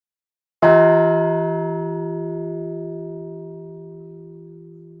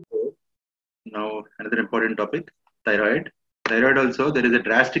Now another important topic, thyroid. Thyroid also, there is a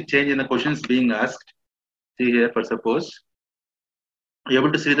drastic change in the questions being asked. See here, for suppose. Are you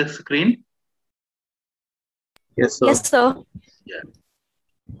able to see the screen? Yes, sir. Yes, sir. Yeah.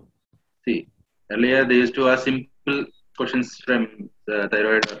 See, earlier they used to ask simple questions from the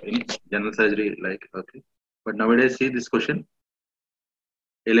thyroid in general surgery, like, okay. But nowadays, see this question.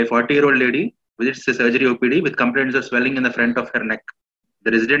 A 40-year-old lady visits a surgery OPD with complaints of swelling in the front of her neck.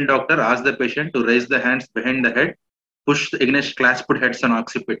 The resident doctor asks the patient to raise the hands behind the head, push against clasped heads on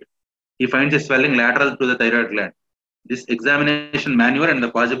occiput. He finds a swelling lateral to the thyroid gland. This examination manual and the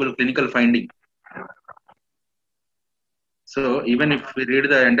possible clinical finding. So even if we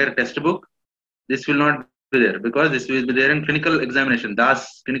read the entire textbook, this will not be there because this will be there in clinical examination.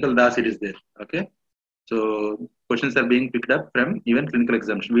 Clinical DAS it is there. Okay. So questions are being picked up from even clinical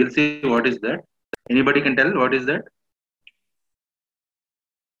examination. We'll see what is that. Anybody can tell what is that?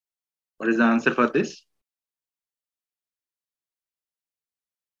 What is the answer for this?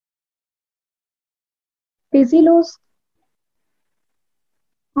 Physilos.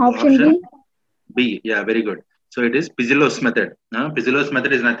 Option B. B. Yeah, very good. So it is Pizzilos method. Pizzilos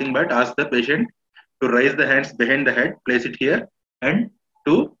method is nothing but ask the patient to raise the hands behind the head, place it here, and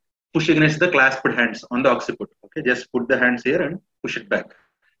to push against the clasped hands on the occiput. Okay, just put the hands here and push it back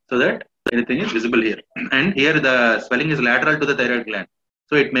so that anything is visible here. And here the swelling is lateral to the thyroid gland.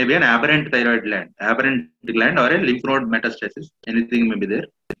 So it may be an aberrant thyroid gland, or a lymph node metastasis. Anything may be there.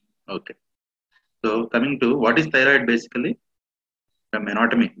 Okay. So coming to what is thyroid basically? From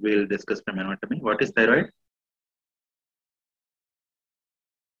anatomy, we will discuss from anatomy. What is thyroid?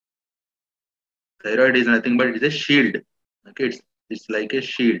 Thyroid is nothing but it is a shield. Okay, it's like a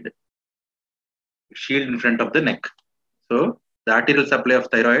shield in front of the neck. So the arterial supply of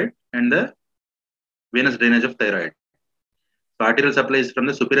thyroid and the venous drainage of thyroid. So arterial supply is from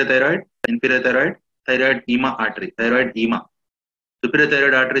the superior thyroid, inferior thyroid, thyroid ema artery, thyroid ema. Superior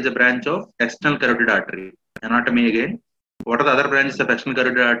thyroid artery is a branch of external carotid artery. Anatomy again. What are the other branches of external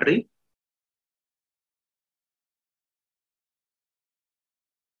carotid artery?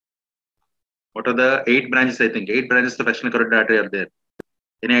 What are the 8 branches? I think 8 branches of external carotid artery are there.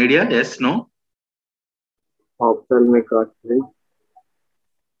 Any idea? Yes, no? Ophthalmic artery.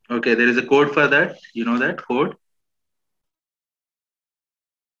 Okay, there is a code for that. You know that code?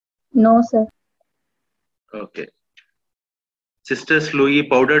 No, sir. Okay. Sister's Louis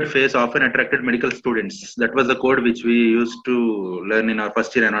powdered face often attracted medical students. That was the code which we used to learn in our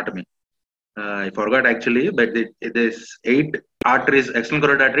first year anatomy. I forgot actually, but there's 8 arteries. External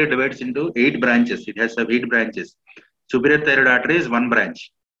carotid artery divides into 8 branches. It has 8 branches. Superior thyroid artery is 1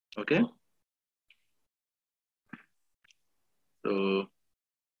 branch. Okay. So,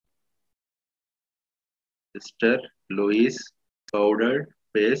 Sister Louis powdered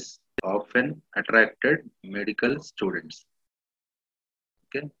face often attracted medical students.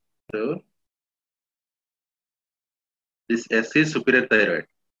 Okay, so this S is superior thyroid,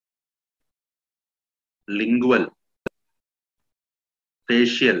 lingual,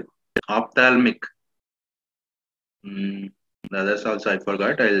 facial, ophthalmic. The others also I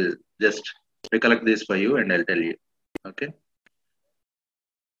forgot. I'll just recollect this for you and I'll tell you. Okay.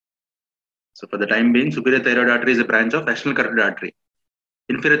 So for the time being, superior thyroid artery is a branch of external carotid artery.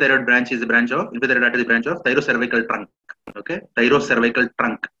 Inferior thyroid branch is a branch of thyrocervical trunk. Okay, thyrocervical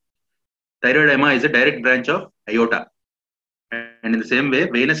trunk. Thyroid ema is a direct branch of aorta. And in the same way,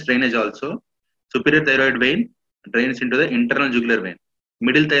 venous drainage also. Superior thyroid vein drains into the internal jugular vein.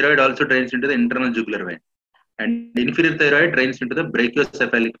 Middle thyroid also drains into the internal jugular vein. And inferior thyroid drains into the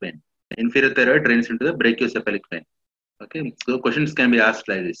brachiocephalic vein. Inferior thyroid drains into the brachiocephalic vein. Okay, so questions can be asked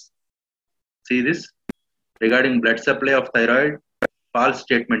like this. See this? Regarding blood supply of thyroid, false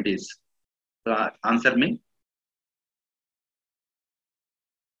statement is. So answer me.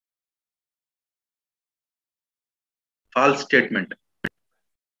 False statement.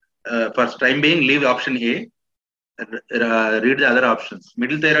 First time being, leave option A. Read the other options.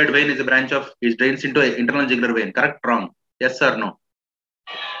 Middle thyroid vein is a branch of, it drains into an internal jugular vein. Correct, wrong? Yes or no?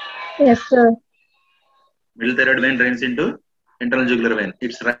 Yes, sir. Middle thyroid vein drains into internal jugular vein.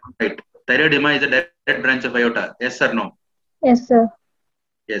 It's right. Thyroid ema is a direct branch of aorta. Yes or no? Yes, sir.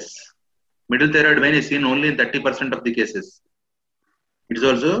 Yes. Middle thyroid vein is seen only in 30% of the cases. It is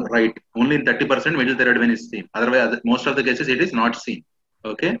also right. Only in 30% middle thyroid vein is seen. Otherwise, most of the cases it is not seen.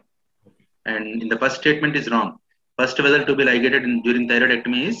 Okay. And in the first statement is wrong. First vessel to be ligated during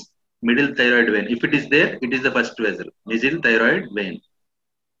thyroidectomy is middle thyroid vein. If it is there, it is the first vessel. Middle thyroid vein.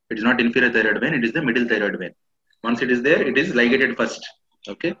 It is not inferior thyroid vein. It is the middle thyroid vein. Once it is there, it is ligated first.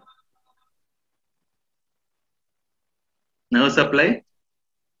 Okay. Nerve supply.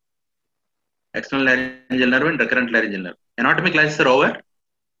 external laryngeal nerve and recurrent laryngeal nerve. Anatomy classes are over.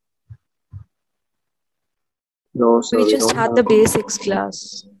 No, sir. We We just don't had have the basics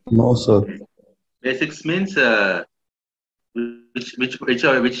class. No, sir. Basics means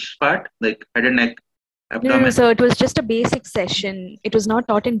which part? Like head and neck, No, abdomen. sir. It was just a basic session. It was not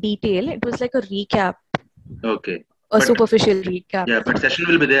taught in detail. It was like a recap, Okay. a But- superficial recap. Yeah, but session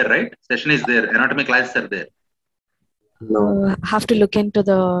will be there, right? Session is there. Anatomy classes are there. No, Have to look into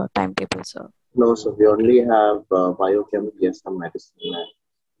the timetable, sir. no, sir. We only have biochem, yes, and medicine.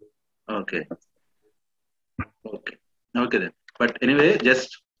 Okay. Okay. Okay then. But anyway, just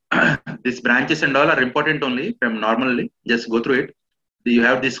these branches and all are important only from normally. Just go through it. You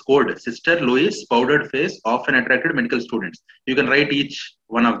have this code: Sister Louis, powdered face, often attracted medical students. You can write each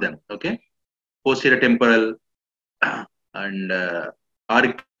one of them. Okay. Posterior temporal and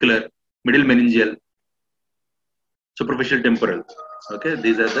auricular, middle meningeal, superficial temporal. Okay.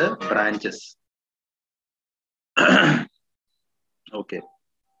 These are the branches. Okay.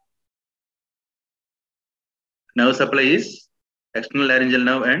 Nerve supply is external laryngeal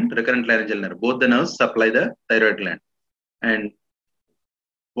nerve and recurrent laryngeal nerve. Both the nerves supply the thyroid gland. And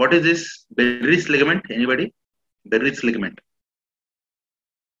what is this Berry's ligament? Anybody? Berry's ligament.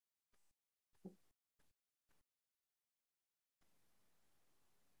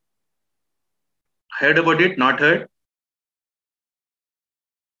 Heard about it? Not heard?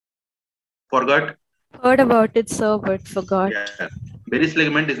 Forgot? Heard about it, sir, but forgot. Yeah. Berry's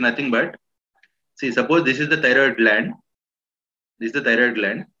ligament is nothing but, see, suppose this is the thyroid gland. This is the thyroid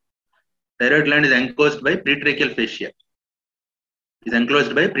gland. Thyroid gland is enclosed by pretracheal fascia. Is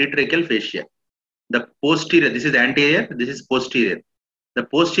enclosed by pretracheal fascia. The posterior, this is anterior, this is posterior. The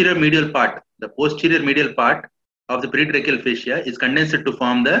posterior medial part of the pretracheal fascia is condensed to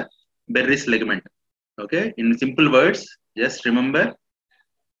form the Berry's ligament. Okay, in simple words, just remember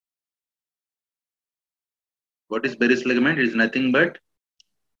what is Berry's ligament. It is nothing but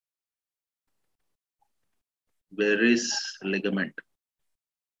Berry's ligament.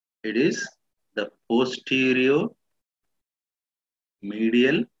 It is the posterior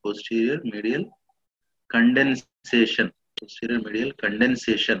medial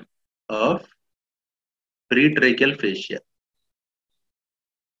condensation of pretracheal fascia.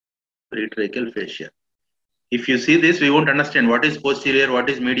 If you see this, we won't understand what is posterior, what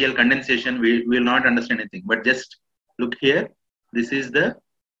is medial condensation. We will not understand anything. But just look here. This is the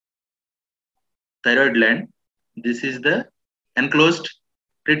thyroid gland. This is the enclosed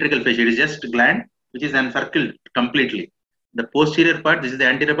pretracheal fascia. It is just gland which is encircled completely. The posterior part, this is the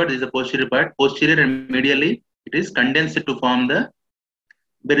anterior part, this is the posterior part. Posterior and medially, it is condensed to form the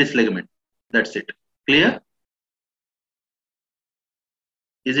Berry's ligament. That's it. Clear?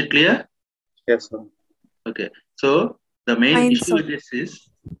 Is it clear? Yes, sir. Okay. So the main Fine, issue sir. with this is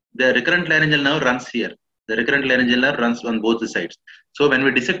the recurrent laryngeal nerve runs here. The recurrent laryngeal nerve runs on both the sides. So when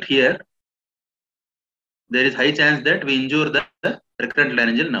we dissect here, there is high chance that we injure the recurrent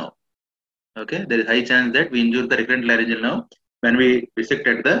laryngeal nerve. Okay, there is high chance that we injure the recurrent laryngeal nerve when we dissect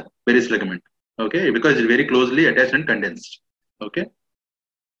at the Berry's ligament. Okay, because it's very closely attached and condensed. Okay,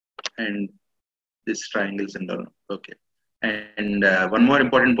 and this triangles and all. Okay, and one more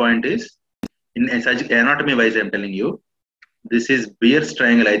important point is in anatomy wise, I'm telling you, this is Beer's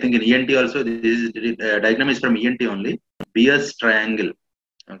triangle. I think in ENT also, this is diagram is from ENT only. Beer's triangle.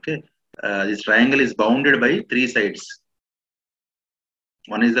 Okay, this triangle is bounded by three sides.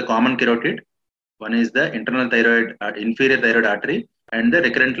 One is the common carotid, one is the internal thyroid, inferior thyroid artery, and the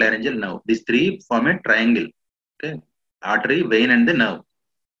recurrent laryngeal nerve. These three form a triangle. Okay, artery, vein, and the nerve.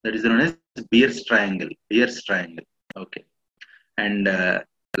 That is known as Beer's triangle. Beer's triangle. Okay, and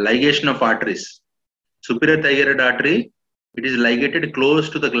ligation of arteries. Superior thyroid artery, it is ligated close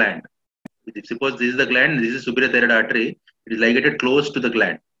to the gland. Suppose this is the gland, this is superior thyroid artery. It is ligated close to the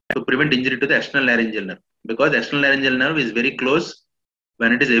gland to prevent injury to the external laryngeal nerve. Because external laryngeal nerve is very close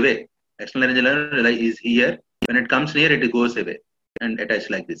when it is away. External laryngeal nerve is here. When it comes near, it goes away and attached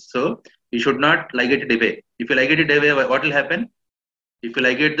like this. So you should not ligate it away. If you ligate it away, what will happen? If you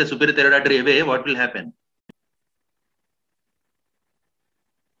ligate the superior thyroid artery away, what will happen?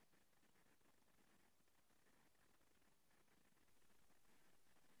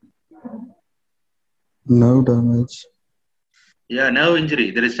 Nerve damage. Yeah, nerve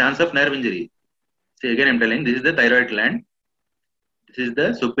injury. There is chance of nerve injury. See, again, I'm telling, this is the thyroid gland. This is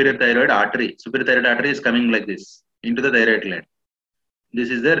the superior thyroid artery. Superior thyroid artery is coming like this into the thyroid gland. This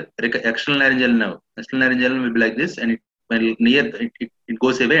is the external laryngeal nerve. External laryngeal nerve will be like this, and it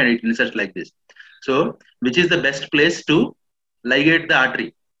goes away and it inserts like this. So, which is the best place to ligate the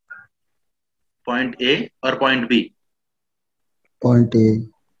artery? Point A or point B? Point A.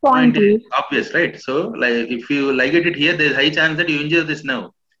 Point is 0.8. obvious, right? So, like if you ligate it here, there is high chance that you injure this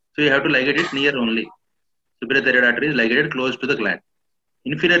nerve. So you have to ligate it near only. Superior thyroid artery is ligated close to the gland.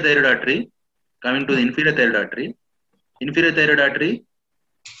 Inferior thyroid artery, coming to the inferior thyroid artery. Inferior thyroid artery,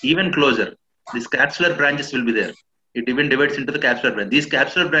 even closer. These capsular branches will be there. It even divides into the capsular branch. These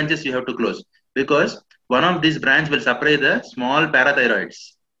capsular branches you have to close because one of these branch will supply the small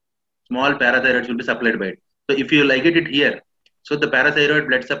parathyroids. Small parathyroids will be supplied by it. So if you ligate it here, so the parathyroid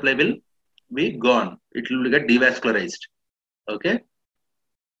blood supply will be gone. It will get devascularized. Okay.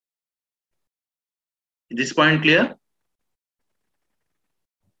 Is this point clear?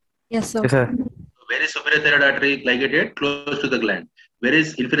 Yes, sir. Yes, sir. Where is superior thyroid artery ligated? Close to the gland. Where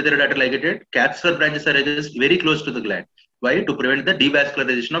is inferior thyroid artery ligated? Capsular branches are just very close to the gland. Why? To prevent the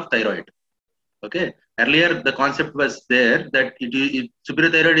devascularization of thyroid. Okay. Earlier, the concept was there that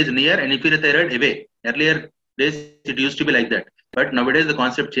superior thyroid is near and inferior thyroid away. Earlier days, it used to be like that. But nowadays, the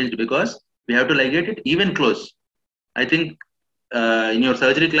concept changed because we have to ligate it even close. I think in your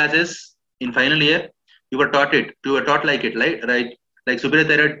surgery classes in final year, you were taught it. You were taught like it, right? Like superior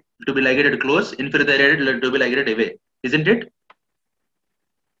thyroid to be ligated close, inferior thyroid to be ligated away. Isn't it?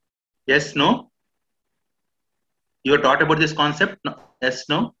 Yes, no? You were taught about this concept? No? Yes,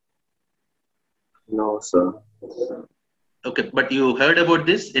 no? No, sir. Okay, but you heard about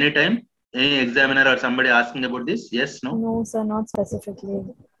this anytime? Any examiner or somebody asking about this? Yes, no? No, sir, not specifically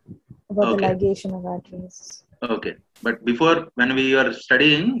about the Okay. ligation of arteries. Okay, but before when we were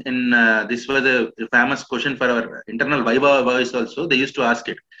studying in this was a famous question for our internal Viva voice also. They used to ask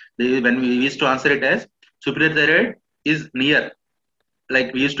it. When we used to answer it as superior thyroid is near.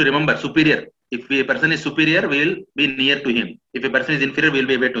 Like we used to remember superior. If a person is superior, we will be near to him. If a person is inferior, we will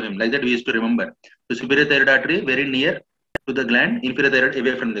be away to him. Like that we used to remember. So superior thyroid artery very near to the gland, inferior thyroid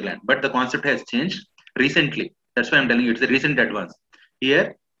away from the gland. But the concept has changed recently. That's why I'm telling you it's a recent advance.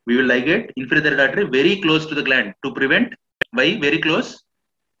 Here we will ligate inferior thyroid artery very close to the gland to prevent. Why very close?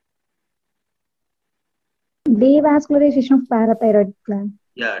 Devascularization of parathyroid gland.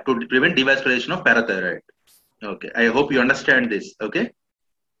 Yeah, to prevent devascularization of parathyroid. Okay, I hope you understand this. Okay.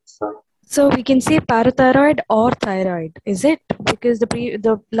 Sir. So we can say parathyroid or thyroid, is it? Because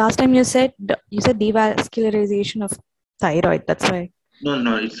the last time you said devascularization of thyroid. That's why.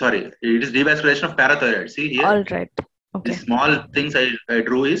 No, it's sorry. It is devascularization of parathyroid. See here. All right. Okay. The small things I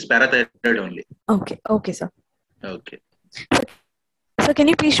drew is parathyroid only. Okay. Okay, sir. Okay. So can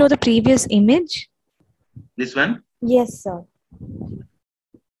you please show the previous image? This one? Yes, sir.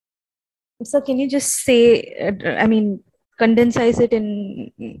 So can you just say, condense it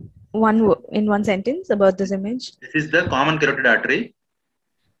in one sentence about this image? This is the common carotid artery.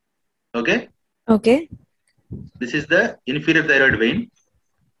 Okay. Okay. This is the inferior thyroid vein.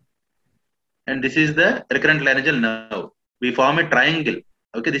 And this is the recurrent laryngeal nerve. We form a triangle.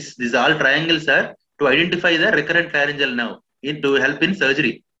 Okay. These all triangles are to identify the recurrent laryngeal nerve to help in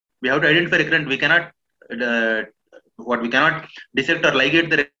surgery. We have to identify recurrent. We cannot we cannot dissect or ligate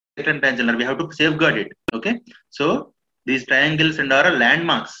the recurrent laryngeal nerve. We have to safeguard it. Okay. So these triangles and are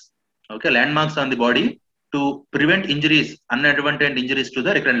landmarks. Okay, landmarks on the body to prevent injuries, unadvantageous injuries to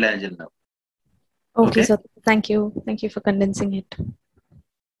the recurrent laryngeal nerve. Okay, so thank you. Thank you for condensing it.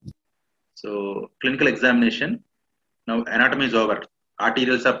 So clinical examination. Now anatomy is over.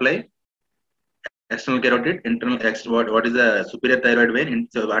 Arterial supply, external carotid, internal what is the superior thyroid vein,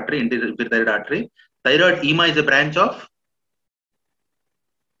 artery, inferior thyroid artery. Thyroid EMA is a branch of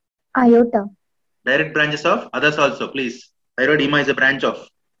Aorta. direct branches of others also, please. Thyroid EMA is a branch of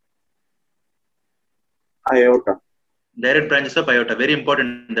Aorta. direct branches of aorta. Very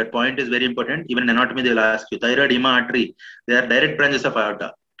important. That point is very important. Even in anatomy, they will ask you. Thyroid EMA artery, they are direct branches of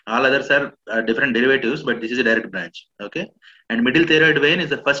aorta. All others are different derivatives, but this is a direct branch. Okay. And middle thyroid vein is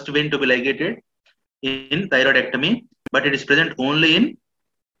the first vein to be ligated in thyroidectomy, but it is present only in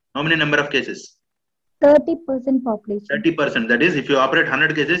how many number of cases? 30% population. 30%. That is, if you operate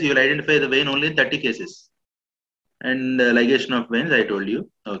 100 cases, you will identify the vein only in 30 cases. And ligation of veins, I told you.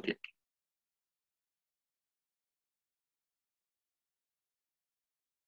 Okay.